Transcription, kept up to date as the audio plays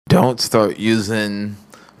Don't start using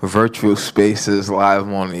virtual spaces live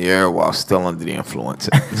on the air while still under the influence.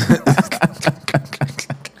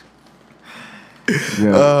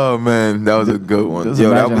 Yeah. Oh man, that was a good one. Just Yo,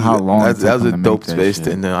 that imagine was how long it that took was a them to dope make that space shit.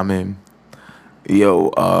 thing. I mean,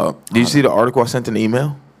 yo, did you see the article I sent in the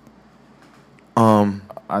email?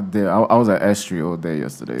 I did. I was at S Street all day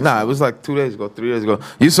yesterday. Nah, it was like 2 days ago, 3 days ago.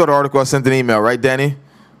 You saw the article I sent an email, right, Danny?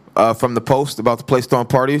 From the Post about the place throwing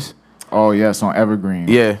parties. Oh yes, on Evergreen.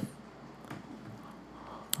 Yeah,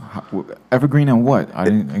 Evergreen and what? I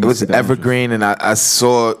didn't it was see the address. Evergreen, and I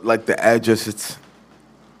saw like the address. It's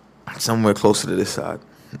somewhere closer to this side,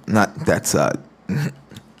 not that side.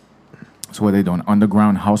 So what are they doing?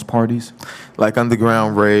 Underground house parties? Like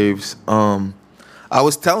underground raves. I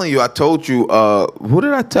was telling you, I told you, who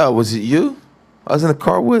did I tell? Was it you? I was in a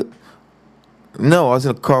car with? No, I was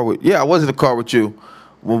in a car with, yeah, I was in a car with you.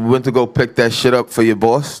 When we went to go pick that shit up for your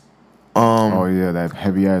boss. Oh yeah, that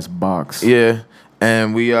heavy ass box. Yeah,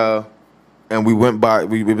 and we went by, it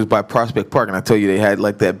was by Prospect Park, and I tell you, they had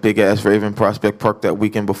like that big ass rave in Prospect Park that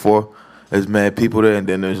weekend before. There's mad people there, and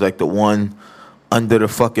then there's like the one under the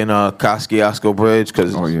fucking Kosciuszko Bridge,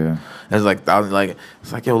 cause Oh yeah. it's like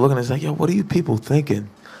it's like yo, looking, it's like yo, what are you people thinking?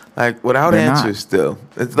 Like without They're answers not. still.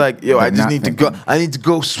 It's like yo, I They're just not need to thinking. go. I need to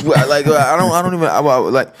go sweat. Like I don't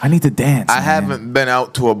even like. I need to dance. I man. haven't been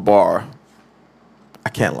out to a bar. I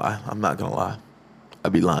can't lie. I'm not gonna lie.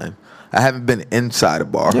 I'd be lying. I haven't been inside a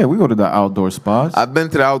bar. Yeah, we go to the outdoor spots. I've been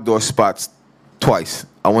to the outdoor spots twice.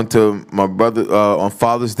 I went to my brother on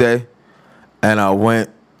Father's Day, and I went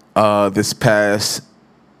this past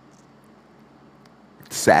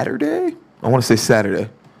Saturday. I want to say Saturday.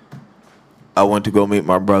 I went to go meet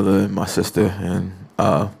my brother and my sister and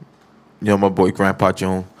my boy Grandpa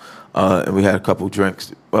June, and we had a couple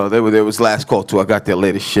drinks. Well, there was last call too. I got there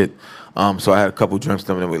late as shit, so I had a couple drinks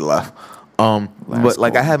and then we left. But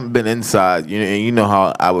like I haven't been inside. You know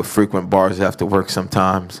how I would frequent bars after work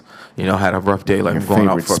sometimes. Had a rough day, like Your I'm going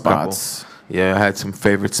out favorite for a spots. couple. Yeah, I had some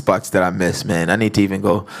favorite spots that I missed, man. I need to even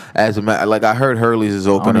go. Like I heard Hurley's is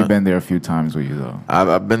I've open. only been there a few times with you though.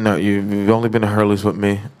 I've been there. You've only been to Hurley's with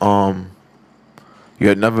me. You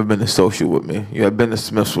had never been to Social with me. You had been to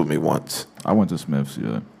Smith's with me once. I went to Smith's,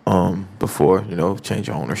 yeah. Before change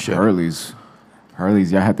of ownership. Hurley's,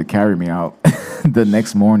 y'all had to carry me out the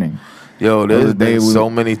next morning. Yo, The there's other day been we- so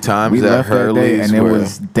many times We at left that day Hurley's and it where-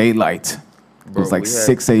 was daylight. It was Bro, like we had-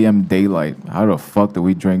 6 a.m. daylight. How the fuck did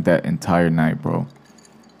we drink that entire night, bro?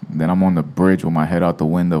 Then I'm on the bridge with my head out the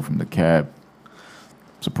window from the cab.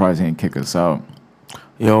 Surprised he didn't kick us out.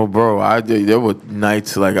 Yo, bro, there were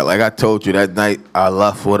nights like I told you that night I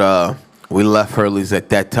left with we left Hurley's at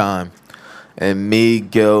that time, and me,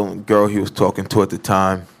 girl he was talking to at the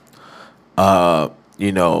time,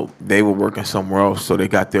 they were working somewhere else, so they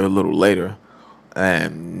got there a little later,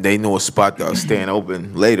 and they knew a spot that was staying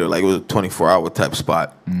open later, like it was a 24-hour type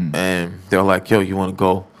spot, and they're like, yo, you want to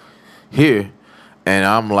go here? And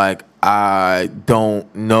I'm like, I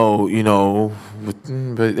don't know, but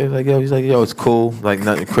they're like, yo, he's like, yo, it's cool, like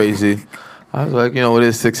nothing crazy. I was like, it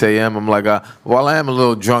is 6 a.m. I'm like, while I am a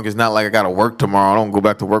little drunk, it's not like I got to work tomorrow. I don't go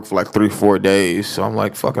back to work for like 3-4 days. So I'm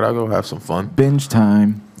like, fuck it, I'll go have some fun. Binge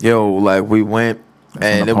time. Yo, like we went, That's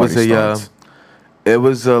when and the it was party starts. it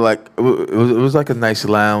was like a nice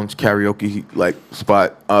lounge karaoke like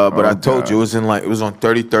spot. But I told you it was on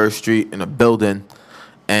 33rd Street in a building,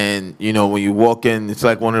 and when you walk in, it's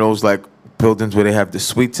like one of those like buildings where they have the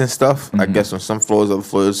suites and stuff. I guess on some floors, other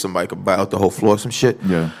floors, somebody could buy out the whole floor, some shit.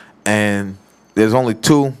 Yeah. And there's only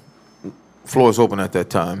 2 floors open at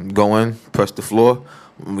that time. Go in, press the floor.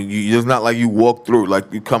 It's not like you walk through.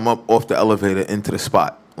 Like you come up off the elevator into the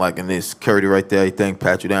spot. Like, and there's security right there. You think,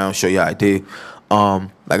 pat you down, show your ID.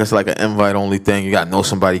 Like it's like an invite only thing. You got to know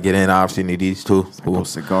somebody to get in. Obviously, need these 2 who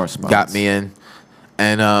Those cigar spots. got me in.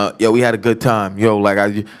 And we had a good time. Yo,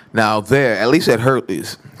 like now there, at least at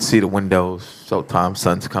Hurley's, see the windows. Showtime,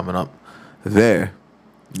 sun's coming up. There,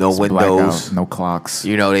 no It's windows. blackout, no clocks.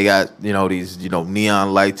 They got, these,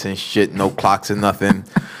 neon lights and shit, no clocks and nothing.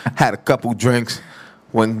 Had a couple drinks.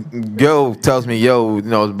 When Yo tells me, it's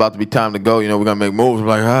about to be time to go, we're going to make moves. I'm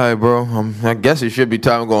like, all right, bro, I guess it should be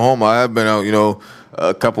time to go home. I have been out,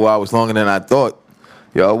 a couple hours longer than I thought.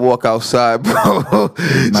 Yo, I walk outside, bro.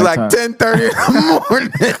 It's like Nighttime. 10:30 in the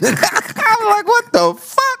morning. I'm like, what the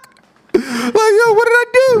fuck? Like, yo, what did I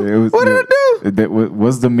do? What did I do?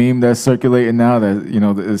 What's the meme that's circulating now that,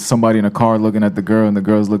 there's somebody in a car looking at the girl and the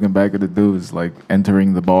girl's looking back at the dudes, like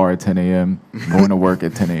entering the bar at 10 a.m., going to work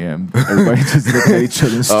at 10 a.m. Everybody just looking at each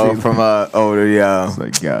other in the street. Oh, from, It's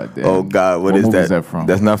like, God damn. Oh, God, what is movie that? is that from?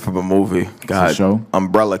 That's not from a movie. God. show?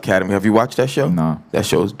 Umbrella Academy. Have you watched that show? No. That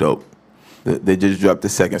show is dope. They just dropped the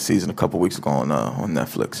second season a couple weeks ago on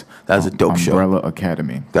Netflix. That's a dope show. Umbrella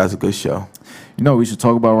Academy. That's a good show. You know what we should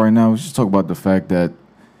talk about right now? We should talk about the fact that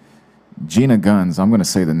Gina Guns, I'm going to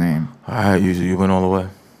say the name. All right, you went all the way.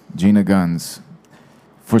 Gina Guns.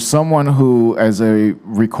 For someone who, as a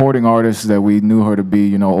recording artist that we knew her to be,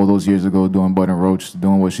 you know, all those years ago doing Bud and Roach,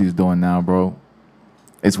 doing what she's doing now, bro,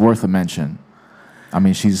 it's worth a mention. I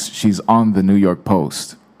mean, she's on the New York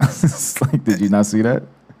Post. It's like, did you not see that?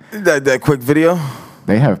 That quick video?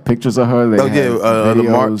 They have pictures of her. They the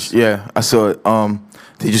march. Yeah, I saw it.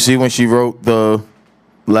 Did you see when she wrote the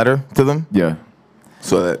letter to them? Yeah.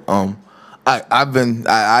 So that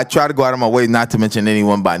I try to go out of my way not to mention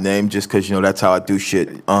anyone by name, just because you know that's how I do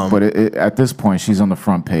shit. But at this point, she's on the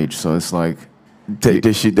front page, so it's like.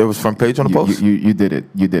 Did she? There was front page on the Post. You did it.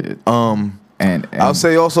 You did it. And I'll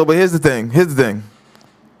say also, but here's the thing.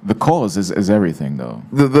 The cause is everything, though.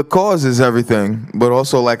 The cause is everything, but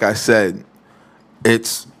also, like I said,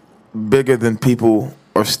 it's bigger than people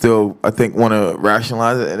are still, I think, want to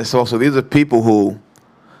rationalize it. And it's also, these are people who,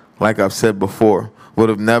 like I've said before, would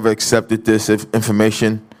have never accepted this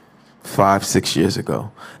information 5-6 years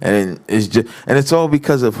ago. And it's all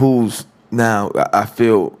because of who's now, I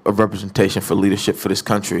feel, a representation for leadership for this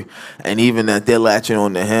country. And even that they're latching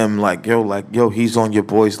on to him, like, yo, he's on your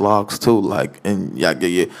boys' logs too. Like, and yeah.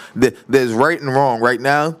 There's right and wrong. Right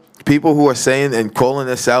now, people who are saying and calling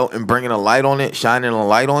this out and bringing a light on it, shining a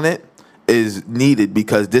light on it, is needed,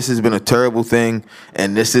 because this has been a terrible thing,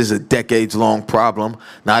 and this is a decades-long problem,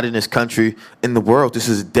 not in this country, in the world. This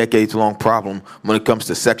is a decades-long problem when it comes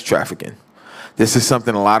to sex trafficking. This is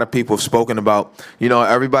something a lot of people have spoken about. You know,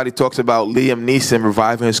 everybody talks about Liam Neeson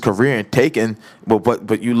reviving his career and taking,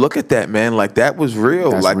 but you look at that, man, like that was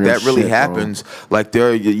real. That's like real that really shit, happens. Bro. Like there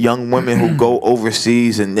are young women who go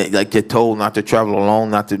overseas and they like get told not to travel alone,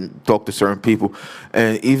 not to talk to certain people,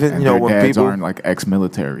 and even you know when dads people aren't like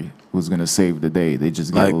ex-military who's gonna save the day, they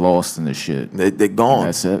just get lost in the shit. They're gone. And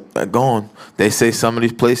that's it. They're gone. They say some of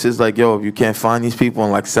these places like, yo, if you can't find these people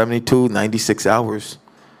in like 72, 96 hours.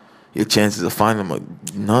 Your chances of finding them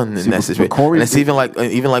are none, and that's and it's even like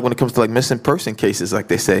when it comes to like missing person cases, like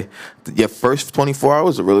they say, your first 24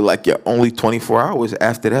 hours are really like your only 24 hours.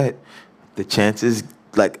 After that, the chances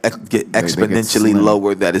like get exponentially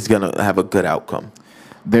lower that it's gonna have a good outcome.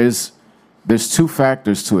 There's two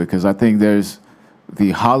factors to it, because I think there's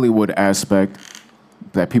the Hollywood aspect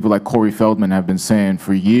that people like Corey Feldman have been saying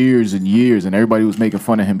for years and years, and everybody was making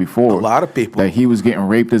fun of him before. A lot of people. That he was getting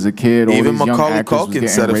raped as a kid. Even Macaulay Culkin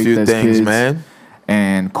said a few things, man.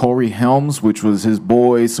 And Corey Helms, which was his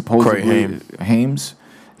boy, supposedly Hames,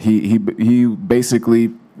 he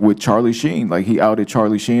basically, with Charlie Sheen, like he outed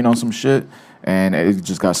Charlie Sheen on some shit, and it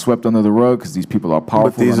just got swept under the rug because these people are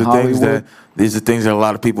powerful in Hollywood. These are things that a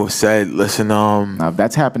lot of people have said. Listen, now if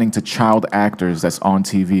that's happening to child actors that's on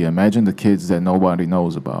TV, imagine the kids that nobody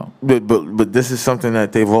knows about. But this is something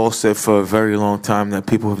that they've all said for a very long time that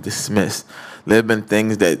people have dismissed. There have been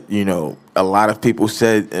things that, you know, a lot of people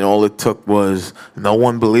said, and all it took was no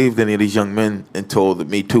one believed any of these young men until the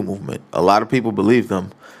Me Too movement. A lot of people believed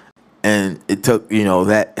them. And it took, you know,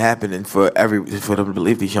 that happening for them to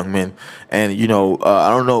believe these young men. And, you know, I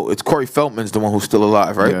don't know, it's Corey Feldman's the one who's still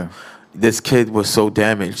alive, right? Yeah. This kid was so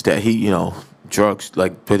damaged that he, you know, drugs,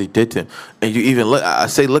 like what he did to him. And you even look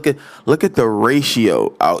at the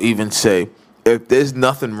ratio. I'll even say, if there's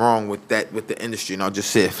nothing wrong with that, with the industry, and I'll just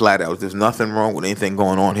say it flat out, if there's nothing wrong with anything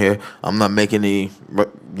going on here, I'm not making any,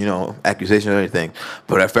 you know, accusations or anything.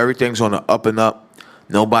 But if everything's on the up and up,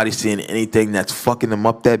 nobody's seeing anything that's fucking them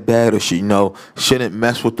up that bad, or shouldn't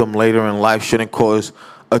mess with them later in life, shouldn't cause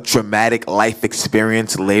a traumatic life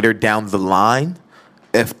experience later down the line.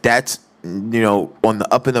 If that's, you know, on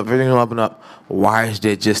the up and up, everything on the up and up, why is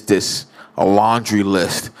there just a laundry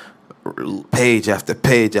list, page after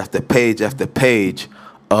page after page after page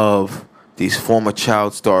of these former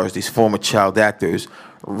child stars, these former child actors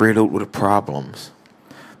riddled with problems?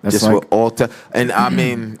 That's just like, all and I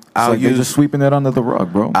mean, they're just sweeping that under the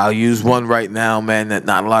rug, bro. I'll use one right now, man, that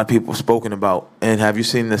not a lot of people have spoken about. And have you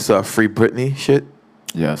seen this Free Britney shit?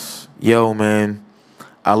 Yes. Yo, man,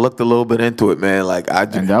 I looked a little bit into it, man.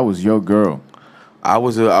 And that was your girl. I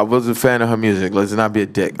was a fan of her music. Let's not be a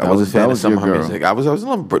dick. I was a fan of some of her music. I was in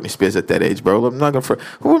love with Britney Spears at that age, bro. I'm not gonna.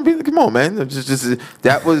 Who wouldn't be? Come on, man.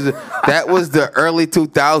 That was the early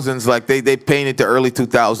 2000s. Like they painted the early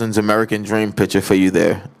 2000s American Dream picture for you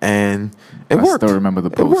there, and it worked. I still remember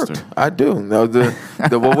the poster. It worked. I do. No, the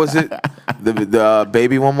what was it? The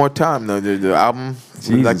Baby One More Time. The album.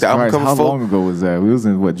 Jesus like the album Christ, cover how photo. long ago was that? We was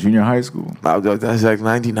in what, junior high school? That's like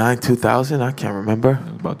 99, 2000. I can't remember.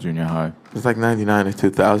 It was about junior high. It was like 99 or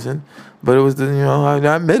 2000. But it was,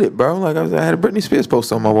 I admit it, bro. Like, I had a Britney Spears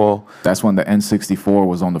poster on my wall. That's when the N64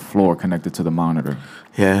 was on the floor connected to the monitor.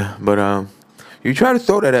 Yeah, but you try to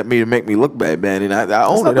throw that at me to make me look bad, man, and I own it every time.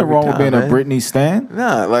 There's nothing wrong with being man. a Britney stan.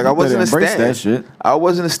 Nah, like, I wasn't a stan. Embrace that shit. I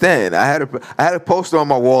wasn't a stan. I had a poster on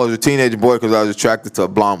my wall as a teenage boy because I was attracted to a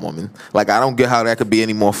blonde woman. Like, I don't get how that could be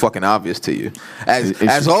any more fucking obvious to you.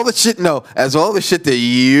 As all the shit that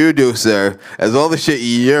you do, sir, as all the shit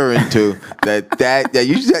you're into, that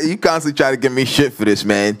you constantly try to give me shit for this,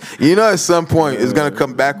 man. You know, at some point it's gonna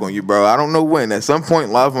come back on you, bro. I don't know when. At some point,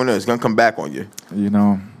 live on there, it's gonna come back on you. You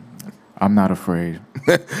know, I'm not afraid.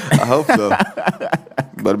 I hope so.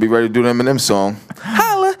 Better be ready to do the Eminem song.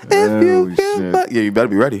 Holla if you feel like. Yeah, you better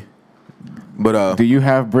be ready. But do you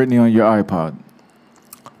have Britney on your iPod?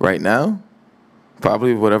 Right now,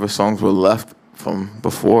 probably whatever songs were left from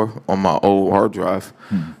before on my old hard drive.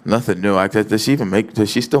 Nothing new. Does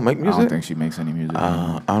she still make music? I don't think she makes any music.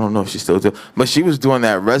 I don't know if she still does. But she was doing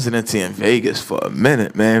that residency in Vegas for a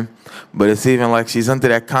minute, man. But it's even like she's under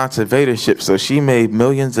that conservatorship, so she made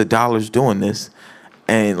millions of dollars doing this.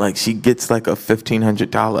 And like she gets like a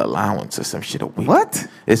 $1,500 allowance or some shit a week. What?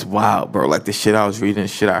 It's wild, bro. Like the shit I was reading, the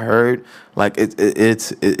shit I heard. Like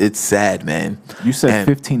it's sad, man. You said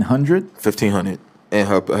 1,500? 1,500. And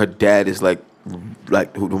her dad is like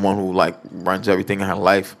the one who like runs everything in her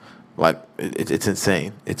life. Like it's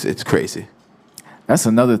insane. It's crazy. That's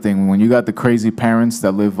another thing. When you got the crazy parents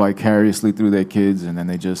that live vicariously through their kids, and then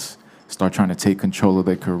they just start trying to take control of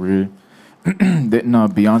their career. Didn't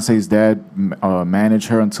Beyonce's dad manage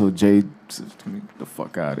her until Jay said, "Get the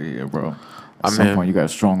fuck out of here, bro." At some point, you got to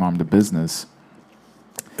strong arm the business.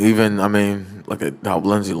 Even, look at how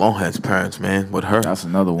Lindsay Lohan's parents, man, with her. That's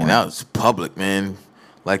another one. And that was public, man.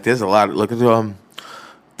 Like, there's a lot of, look at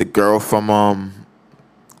the girl from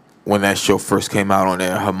when that show first came out on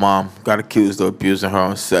there. Her mom got accused of abusing her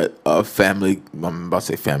on set. Family, I'm about to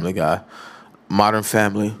say Family Guy, Modern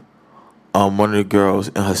Family. One of the girls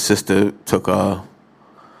and her sister took her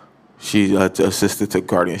sister took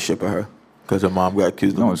guardianship of her because her mom got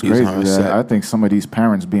accused of abusing her on set. I think some of these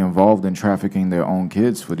parents be involved in trafficking their own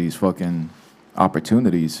kids for these fucking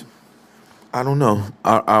opportunities. I don't know.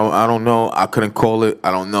 I don't know. I couldn't call it.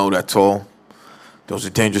 I don't know. That's all. Those are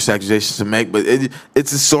dangerous accusations to make, but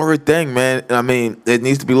it's a sordid thing, man. It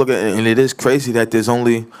needs to be looked at, and it is crazy that there's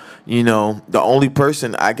only, the only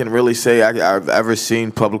person I can really say I've ever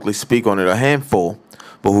seen publicly speak on it, a handful,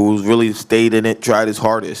 but who's really stayed in it, tried his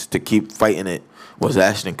hardest to keep fighting it, was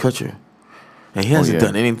Ashton Kutcher. And he hasn't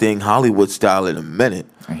done anything Hollywood style in a minute.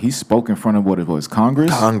 And he spoke in front of what it was,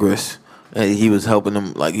 Congress? Congress. And he was helping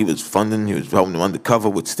them, like he was helping them undercover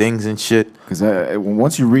with stings and shit. Because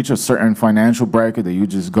once you reach a certain financial bracket that you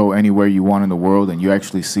just go anywhere you want in the world and you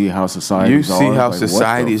actually see how societies are. You see how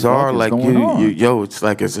societies are. Like, it's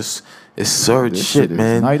like it's surge shit,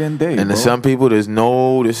 man. Night and day, and to some people, this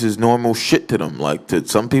is normal shit to them. Like, to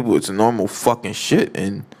some people, it's normal fucking shit.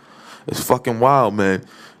 And it's fucking wild, man.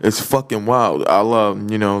 It's fucking wild. I love,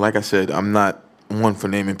 like I said, I'm not one for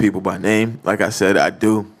naming people by name. Like I said, I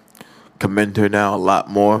do commend her now a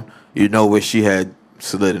lot more. Where she had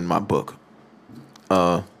slid in my book.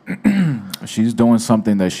 She's doing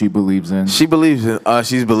something that she believes in. She believes in.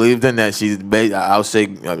 She's believed in that. I'll say,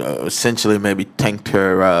 essentially, maybe tanked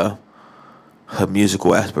her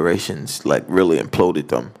musical aspirations. Like, really imploded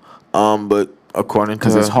them. But according to her,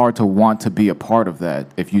 because it's hard to want to be a part of that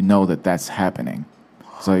if you know that that's happening.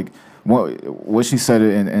 It's like what she said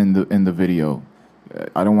in the video.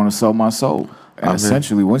 I don't want to sell my soul. And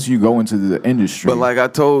essentially, once you go into the industry, but like I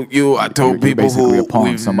told people who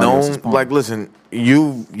we've known, like, listen,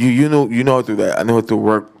 you know her through that. I know her through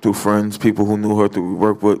work, through friends, people who knew her through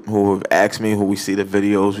work with, who have asked me, who we see the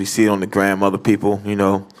videos, we see it on the gram, other people,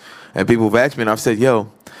 and people have asked me, and I've said,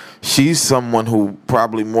 she's someone who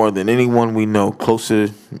probably more than anyone we know, closer,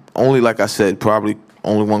 only like I said, probably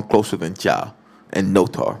only one closer than Ja and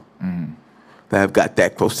Notar. That have got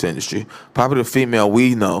that close to the industry. Probably the female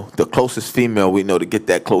we know, the closest female we know to get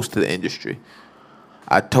that close to the industry.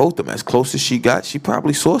 I told them as close as she got, she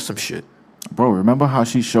probably saw some shit. Bro, remember how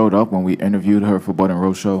she showed up when we interviewed her for Bud and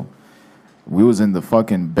Rose Show? We was in the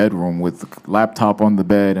fucking bedroom with the laptop on the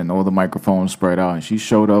bed and all the microphones spread out, and she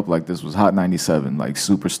showed up like this was Hot 97, like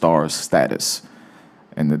superstar status.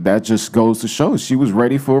 And that just goes to show she was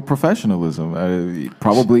ready for professionalism,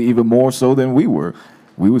 probably even more so than we were.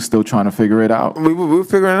 we were still trying to figure it out. We were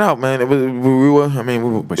figuring it out, man. It was, we were. I mean, we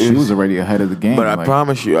were, But she was already ahead of the game. But I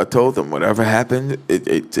promise you, I told them whatever happened,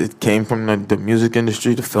 it came from the music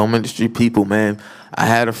industry, the film industry, people, man. I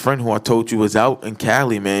had a friend who I told you was out in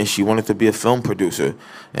Cali, man. She wanted to be a film producer,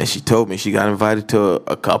 and she told me she got invited to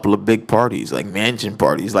a couple of big parties, like mansion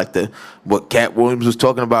parties, like what Cat Williams was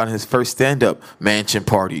talking about in his first stand-up, mansion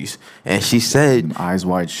parties. And she said, eyes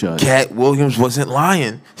wide shut. Cat Williams wasn't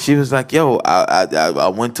lying. She was like, yo, I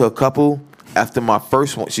went to a couple after my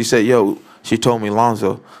first one. She said, yo, she told me,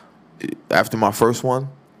 Lonzo, after my first one,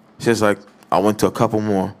 she's like, I went to a couple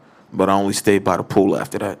more, but I only stayed by the pool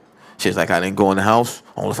after that. She's like, I didn't go in the house,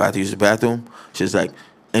 only if I had to use the bathroom. She's like,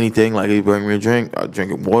 anything, like you bring me a drink, I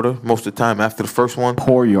drink water most of the time after the first one.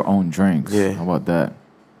 Pour your own drinks. Yeah. How about that?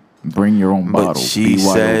 Bring your own But bottle. she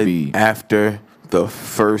BYOB. said after the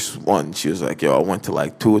first one, she was like, yo, I went to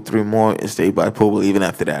like 2 or 3 more and stayed by the pool. But even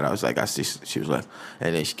after that, I was like, I see. She was like,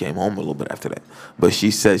 and then she came home a little bit after that. But she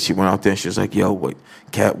said she went out there and she was like, yo, what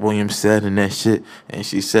Cat Williams said and that shit. And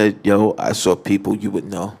she said, yo, I saw people you would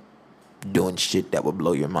know doing shit that would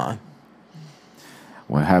blow your mind.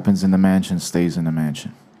 What happens in the mansion stays in the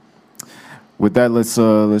mansion. With that, let's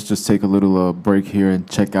just take a little break here and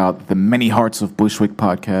check out the Many Hearts of Bushwick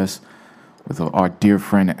podcast with our dear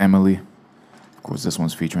friend Emily. Of course, this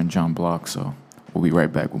one's featuring John Block, so we'll be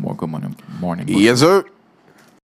right back with more Good Morning Bushwick. Yes, sir.